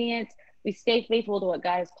walk in obedience. We stay faithful to what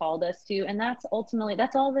God has called us to. And that's all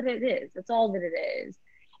that it is. That's all that it is.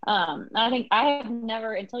 I think I have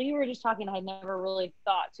never, until you were just talking, I had never really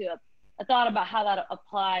thought about how that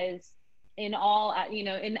applies in all,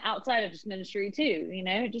 in outside of just ministry too.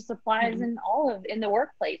 It just applies in the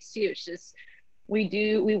workplace too. It's just,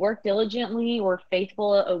 we work diligently, we're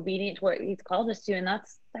faithful, obedient to what he's called us to. And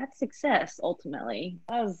that's success ultimately.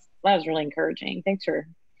 That was really encouraging. Thanks for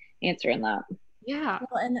answering that. Yeah.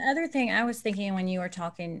 Well, and the other thing I was thinking when you were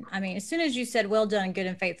talking, as soon as you said, well done, good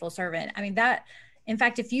and faithful servant, that, in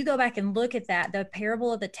fact, if you go back and look at that, the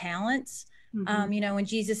parable of the talents, when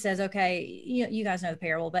Jesus says, okay, you guys know the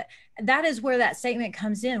parable, but that is where that statement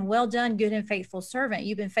comes in. Well done, good and faithful servant.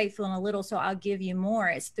 You've been faithful in a little, so I'll give you more.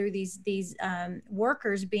 It's through these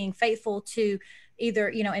workers being faithful to either,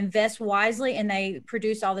 invest wisely, and they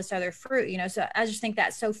produce all this other fruit, so I just think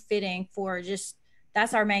that's so fitting for just,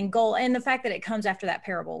 that's our main goal. And the fact that it comes after that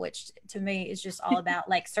parable, which to me is just all about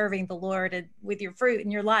like serving the Lord with your fruit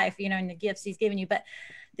in your life, and the gifts he's given you. But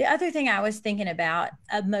the other thing I was thinking about,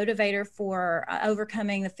 a motivator for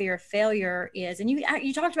overcoming the fear of failure is, and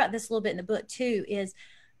you talked about this a little bit in the book too, is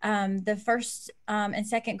the first and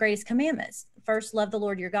second greatest commandments. First, love the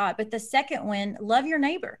Lord your God. But the second one, love your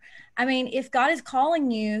neighbor. If God is calling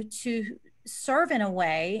you to serve in a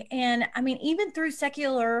way, and even through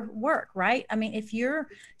secular work, right? If you're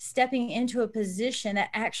stepping into a position that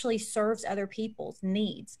actually serves other people's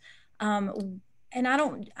needs, and I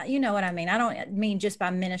don't, what I mean? I don't mean just by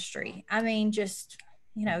ministry. Just,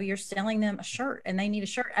 you're selling them a shirt and they need a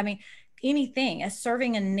shirt. Anything, as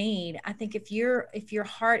serving a need. I think if your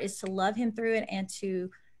heart is to love him through it and to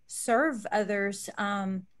serve others,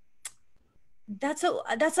 that's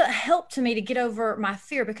a help to me to get over my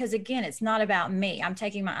fear, because again, it's not about me. I'm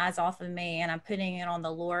taking my eyes off of me and I'm putting it on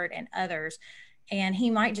the Lord and others. And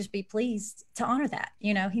he might just be pleased to honor that.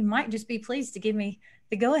 He might just be pleased to give me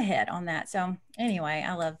the go ahead on that. So anyway,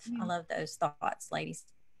 I love those thoughts, ladies.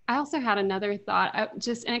 I also had another thought,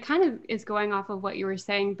 and it kind of is going off of what you were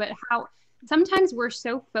saying, but how sometimes we're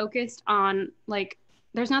so focused on like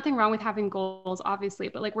there's nothing wrong with having goals, obviously,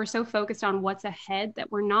 but like we're so focused on what's ahead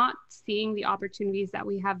that we're not seeing the opportunities that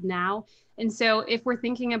we have now. And so if we're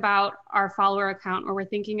thinking about our follower account, or we're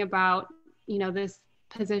thinking about, this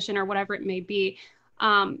position or whatever it may be,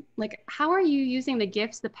 like how are you using the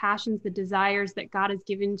gifts, the passions, the desires that God has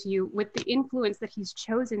given to you with the influence that he's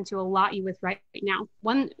chosen to allot you with right now?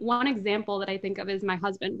 One example that I think of is my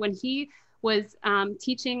husband. When he was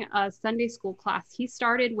teaching a Sunday school class, he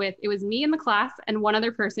started with, it was me in the class and one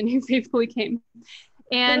other person who faithfully came.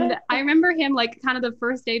 And I remember him like kind of the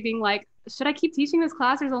first day being like, should I keep teaching this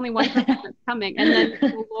class? There's only one person that's coming. And then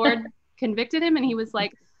the Lord convicted him and he was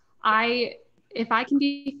like, if I can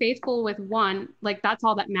be faithful with one, like that's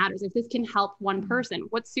all that matters. If this can help one person,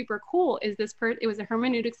 what's super cool is it was a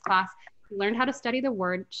hermeneutics class. She learned how to study the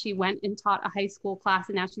word. She went and taught a high school class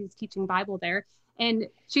and now she's teaching Bible there. And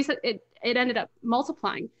she said it ended up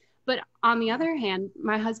multiplying. But on the other hand,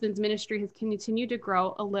 my husband's ministry has continued to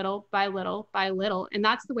grow a little by little by little. And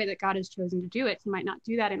that's the way that God has chosen to do it. He might not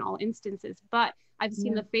do that in all instances, but I've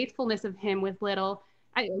seen the faithfulness of him with little.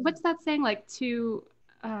 What's that saying? Like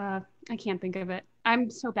I can't think of it.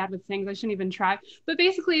 I'm so bad with things. I shouldn't even try. But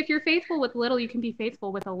basically, if you're faithful with little, you can be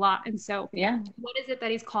faithful with a lot. And so what is it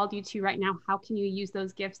that he's called you to right now? How can you use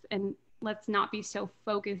those gifts? And let's not be so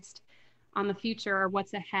focused on the future or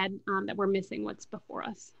what's ahead, that we're missing what's before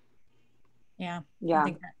us. Yeah. I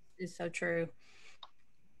think that is so true.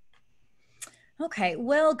 Okay.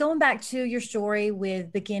 Well, going back to your story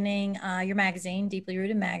with beginning your magazine, Deeply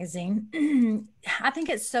Rooted Magazine, I think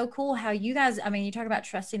it's so cool how you guys, I mean, you talk about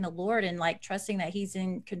trusting the Lord and like trusting that he's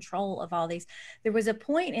in control of all these. There was a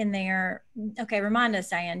point in there. Okay. Remind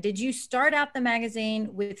us, Dianne, did you start out the magazine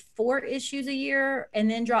with 4 issues a year and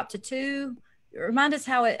then drop to 2? Remind us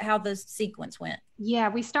how the sequence went. Yeah,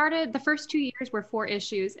 we started, the first 2 years were 4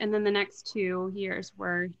 issues. And then the next 2 years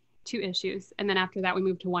were 2 issues. And then after that, we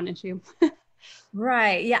moved to 1 issue.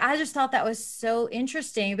 Right. Yeah. I just thought that was so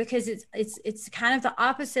interesting because it's kind of the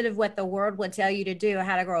opposite of what the world would tell you to do,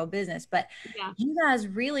 how to grow a business. But you guys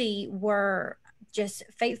really were just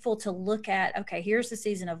faithful to look at, okay, here's the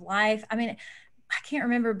season of life. I mean, I can't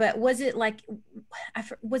remember, but was it like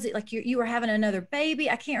you were having another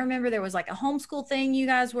baby? I can't remember. There was like a homeschool thing you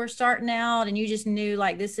guys were starting out and you just knew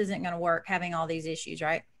like, this isn't going to work having all these issues,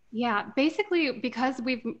 right? Yeah, basically because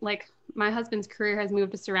my husband's career has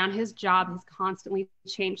moved us around, his job has constantly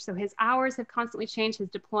changed. So his hours have constantly changed, his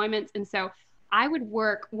deployments. And so I would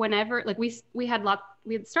work whenever, like we had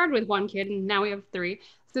started with 1 kid and now we have 3.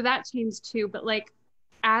 So that changed too. But like,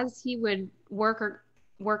 as he would work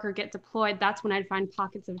or get deployed, that's when I'd find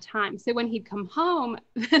pockets of time. So when he'd come home,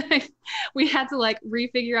 we had to like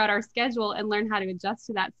refigure out our schedule and learn how to adjust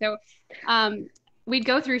to that. So, we'd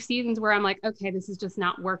go through seasons where I'm like, okay, this is just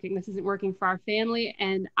not working. This isn't working for our family.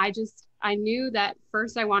 And I knew that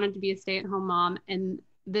first I wanted to be a stay-at-home mom. And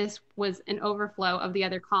this was an overflow of the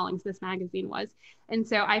other callings, this magazine was. And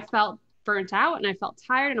so I felt burnt out and I felt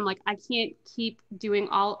tired. And I'm like, I can't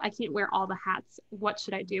wear all the hats. What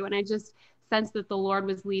should I do? And I just sensed that the Lord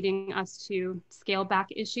was leading us to scale back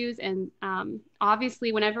issues. And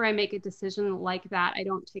obviously, whenever I make a decision like that, I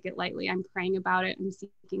don't take it lightly. I'm praying about it. I'm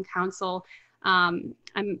seeking counsel. I'm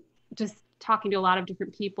just talking to a lot of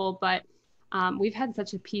different people, but we've had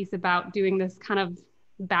such a peace about doing this kind of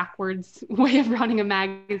backwards way of running a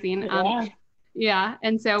magazine.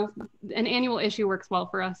 And so an annual issue works well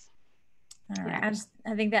for us. All right.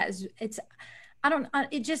 I think that is,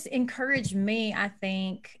 it just encouraged me, I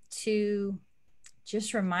think, to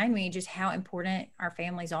just remind me just how important our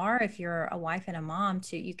families are. If you're a wife and a mom,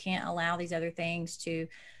 you can't allow these other things to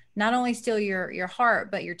not only steal your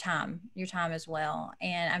heart, but your time as well.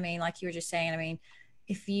 And I mean, like you were just saying, I mean,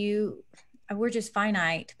 we're just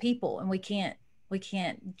finite people and we can't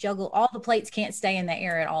juggle, all the plates can't stay in the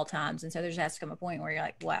air at all times. And so there's has to come a point where you're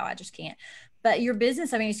like, wow, I just can't. But your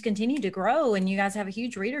business, I mean, it's continued to grow and you guys have a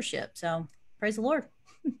huge readership. So praise the Lord.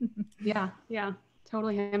 Yeah,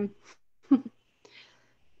 totally him.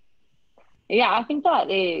 Yeah, I think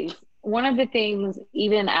that is one of the things,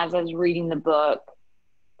 even as I was reading the book,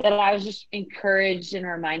 that I was just encouraged and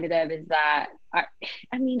reminded of is that,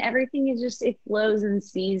 I mean, everything is just, it flows in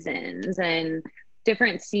seasons and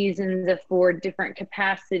different seasons afford different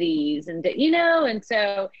capacities and, and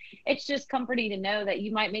so it's just comforting to know that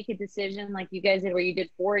you might make a decision like you guys did where you did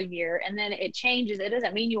 4 a year and then it changes. It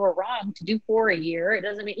doesn't mean you were wrong to do 4 a year. It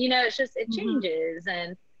doesn't mean, it's just, it changes.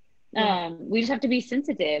 And we just have to be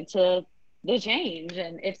sensitive to the change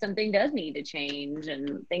and if something does need to change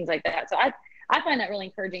and things like that. So I find that really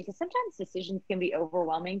encouraging because sometimes decisions can be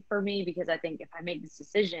overwhelming for me because I think if I make this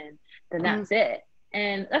decision, then that's it.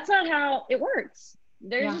 And that's not how it works.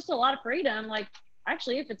 There's just a lot of freedom. Like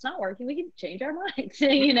actually, if it's not working, we can change our minds.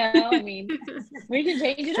 You know, I mean, we can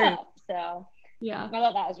change it up. So Yeah. I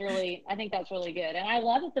thought that was really, I think that's really good. And I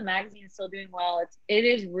love that the magazine is still doing well. It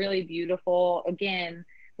is really beautiful. Again,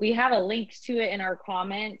 we have a link to it in our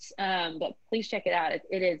comments, but please check it out.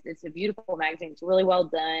 It's a beautiful magazine. It's really well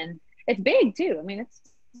done. It's big too. I mean,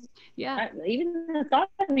 even the thought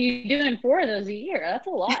of you doing 4 of those a year, that's a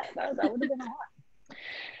lot. That would have been a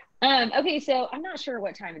lot. Okay, so I'm not sure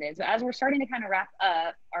what time it is, but as we're starting to kind of wrap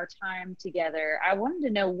up our time together, I wanted to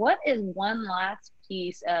know, what is one last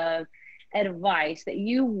piece of advice that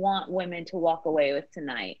you want women to walk away with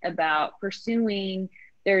tonight about pursuing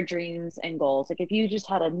their dreams and goals? Like, if you just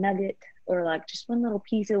had a nugget or like just one little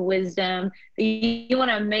piece of wisdom that you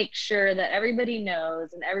want to make sure that everybody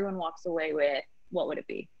knows and everyone walks away with, what would it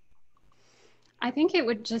be? I think it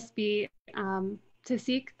would just be to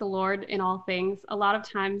seek the Lord in all things. A lot of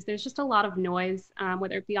times there's just a lot of noise,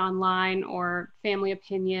 whether it be online or family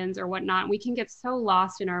opinions or whatnot. We can get so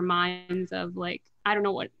lost in our minds of like, I don't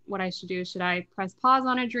know what I should do. Should I press pause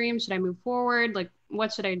on a dream? Should I move forward? Like,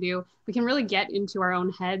 what should I do? We can really get into our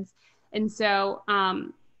own heads. And so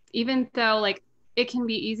even though like it can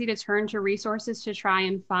be easy to turn to resources to try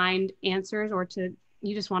and find answers, or to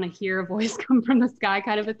you just want to hear a voice come from the sky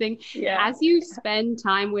kind of a thing. Yeah. As you spend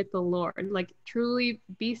time with the Lord, like truly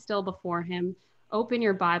be still before him, open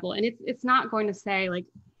your Bible. And it's not going to say like,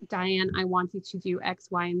 Dianne, I want you to do X,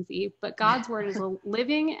 Y, and Z, but God's word is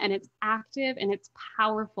living and it's active and it's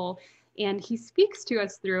powerful, and he speaks to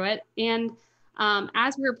us through it. And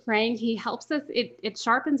as we're praying, he helps us, it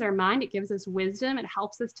sharpens our mind. It gives us wisdom. It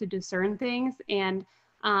helps us to discern things. And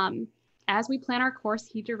as we plan our course,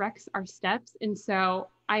 he directs our steps. And so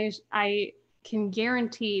I can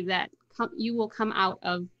guarantee that you will come out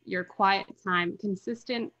of your quiet time,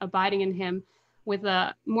 consistent, abiding in him, with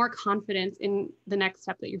a more confidence in the next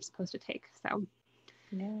step that you're supposed to take. So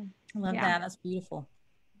yeah, I love that. That's beautiful.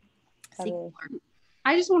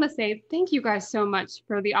 I just want to say thank you guys so much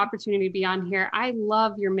for the opportunity to be on here. I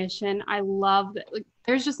love your mission. I love that. Like,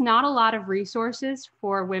 there's just not a lot of resources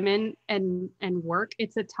for women and work.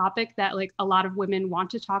 It's a topic that like a lot of women want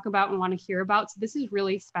to talk about and want to hear about. So this is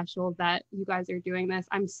really special that you guys are doing this.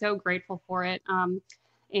 I'm so grateful for it.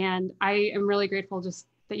 And I am really grateful just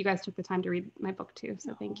that you guys took the time to read my book too.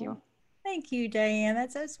 So thank you. Thank you, Dianne.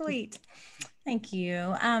 That's so sweet. Thank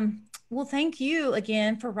you. Well, thank you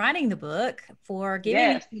again for writing the book, for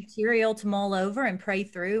giving us material to mull over and pray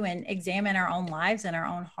through and examine our own lives and our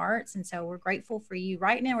own hearts. And so we're grateful for you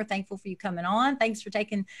right now. We're thankful for you coming on. Thanks for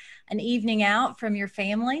taking an evening out from your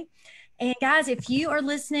family. And guys, if you are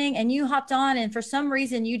listening and you hopped on and for some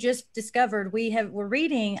reason you just discovered we're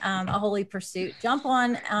reading A Holy Pursuit, jump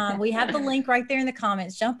on. We have the link right there in the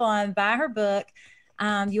comments. Jump on, buy her book.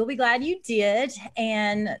 You'll be glad you did,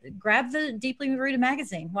 and grab the Deeply Rooted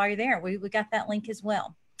magazine while you're there. We got that link as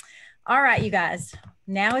well. All right, you guys,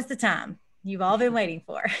 now is the time you've all been waiting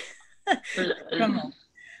for. Come on.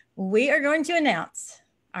 We are going to announce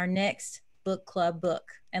our next book club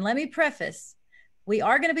book. And let me preface, we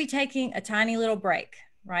are going to be taking a tiny little break,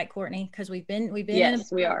 right, Courtney? Because we've been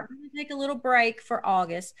yes, we are. We're going to take a little break for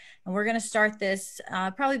August, and we're going to start this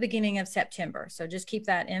probably beginning of September. So just keep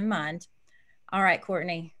that in mind. All right,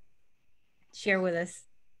 Courtney, share with us.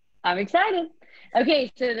 I'm excited. Okay,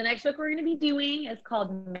 so the next book we're going to be doing is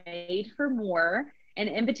called Made for More, An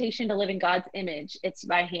Invitation to Live in God's Image. It's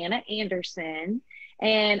by Hannah Anderson,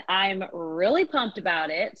 and I'm really pumped about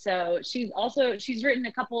it. So she's written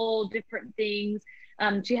a couple different things.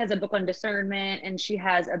 She has a book on discernment, and she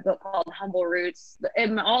has a book called Humble Roots.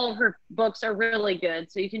 And all of her books are really good,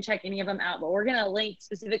 so you can check any of them out. But we're going to link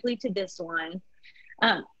specifically to this one.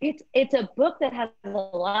 It's a book that has a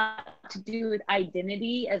lot to do with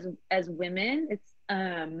identity as women. It's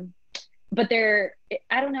but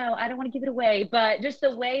I don't know, I don't want to give it away, but just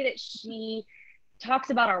the way that she talks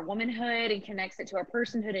about our womanhood and connects it to our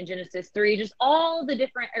personhood in Genesis 3, just all the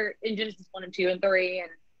different, or in Genesis 1 and 2 and 3, and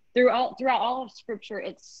throughout all of scripture,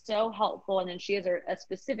 it's so helpful. And then she has a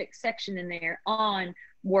specific section in there on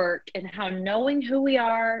work and how knowing who we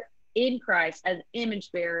are in Christ as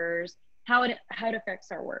image bearers, how it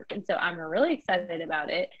affects our work. And so I'm really excited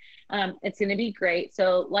about it. It's going to be great.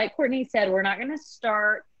 So like Courtney said, we're not going to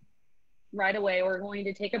start right away. We're going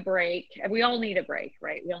to take a break. We all need a break,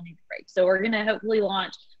 right? We all need a break. So we're going to hopefully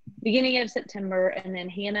launch beginning of September. And then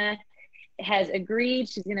Hannah has agreed.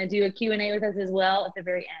 She's going to do a Q&A with us as well at the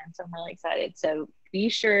very end. So I'm really excited. So be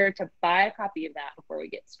sure to buy a copy of that before we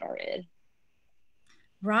get started.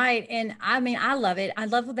 Right. And I mean, I love it. I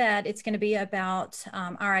love that it's going to be about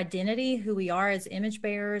our identity, who we are as image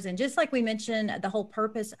bearers. And just like we mentioned, the whole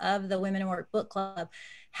purpose of the Women in Work Book Club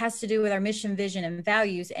has to do with our mission, vision, and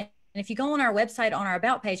values. And if you go on our website, on our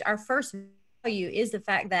About page, our first value is the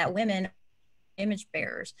fact that women are image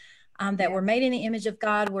bearers. That we're made in the image of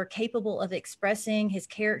God. We're capable of expressing his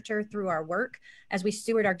character through our work as we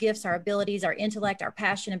steward our gifts, our abilities, our intellect, our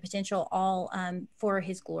passion and potential, all for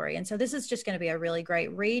his glory. And so this is just going to be a really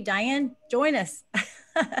great read. Dianne, join us.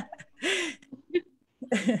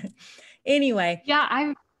 Anyway.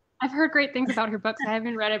 Yeah, I've heard great things about her books. I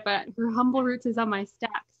haven't read it, but her Humble Roots is on my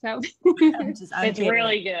stack. So it's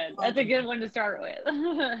really good. That's a good one to start with.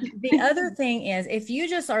 The other thing is, if you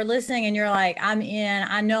just are listening and you're like, I'm in,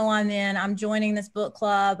 I know I'm in, I'm joining this book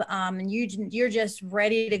club, and you're just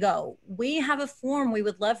ready to go, we have a form we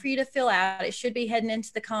would love for you to fill out. It should be heading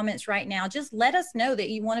into the comments right now. Just let us know that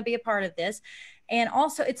you want to be a part of this. And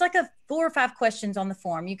also, it's like 4 or 5 questions on the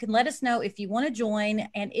form. You can let us know if you want to join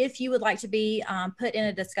and if you would like to be put in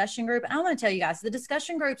a discussion group. And I want to tell you guys, the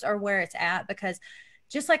discussion groups are where it's at, because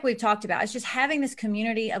just like we've talked about, it's just having this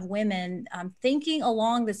community of women thinking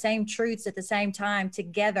along the same truths at the same time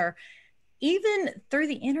together, even through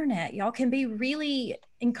the internet, y'all, can be really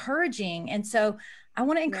encouraging. And so I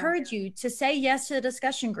want to encourage you to say yes to the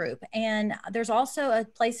discussion group. And there's also a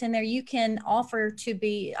place in there you can offer to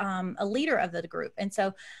be a leader of the group. And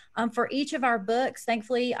so for each of our books,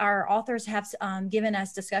 thankfully, our authors have given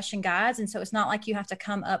us discussion guides. And so it's not like you have to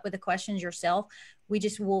come up with the questions yourself. We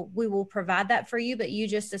will provide that for you, but you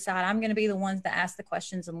just decide, I'm going to be the ones that ask the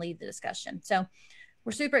questions and lead the discussion. So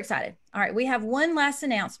we're super excited. All right, we have one last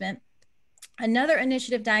announcement. Another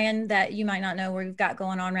initiative, Dianne, that you might not know we've got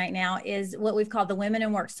going on right now is what we've called the Women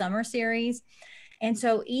in Work Summer Series. And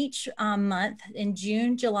so each month in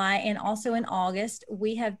June, July, and also in August,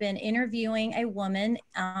 we have been interviewing a woman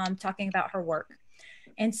talking about her work.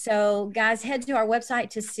 And so guys, head to our website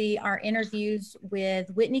to see our interviews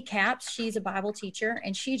with Whitney Capps. She's a Bible teacher,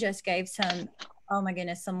 and she just gave some, oh my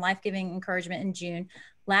goodness, some life-giving encouragement in June.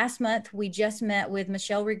 Last month, we just met with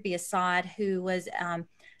Michelle Rigby Assad, who was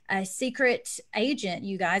a secret agent,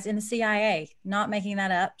 you guys, in the CIA. Not making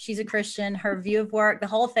that up. She's a Christian. Her view of work, the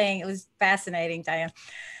whole thing, it was fascinating, Dianne.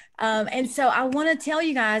 And so I want to tell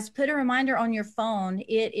you guys, put a reminder on your phone.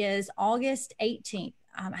 It is August 18th.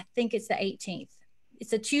 I think it's the 18th.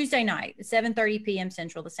 It's a Tuesday night, 7:30 p.m.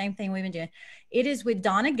 Central, the same thing we've been doing. It is with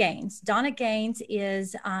Donna Gaines. Donna Gaines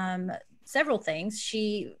is several things.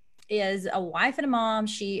 She is a wife and a mom.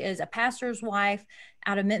 She is a pastor's wife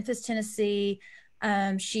out of Memphis, Tennessee.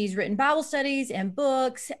 She's written Bible studies and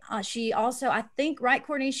books. She also, I think, right,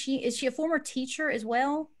 Courtney, is she a former teacher as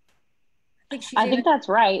well? I think that's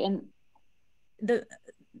right. And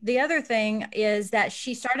the other thing is that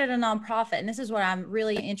she started a nonprofit, and this is what I'm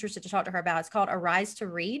really interested to talk to her about. It's called Arise to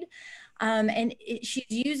Read. And she's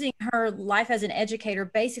using her life as an educator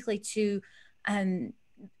basically to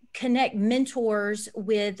connect mentors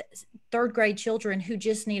with 3rd grade children who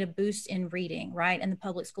just need a boost in reading, right, in the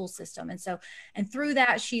public school system. And so, and through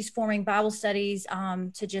that, she's forming Bible studies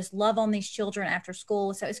to just love on these children after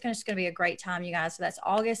school. So it's just going to be a great time, you guys. So that's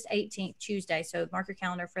August 18th, Tuesday. So mark your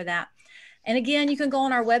calendar for that. And again, you can go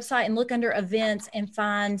on our website and look under events and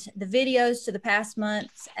find the videos to the past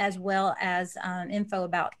months, as well as info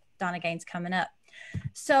about Donna Gaines coming up.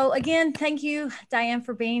 So again, thank you, Dianne,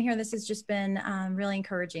 for being here. This has just been really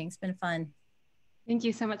encouraging. It's been fun. Thank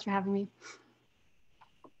you so much for having me.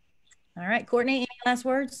 All right, Courtney, any last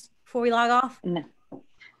words before we log off? No.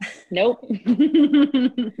 Nope.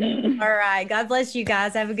 All right. God bless you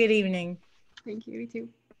guys. Have a good evening. Thank you. You too.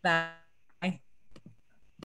 Bye.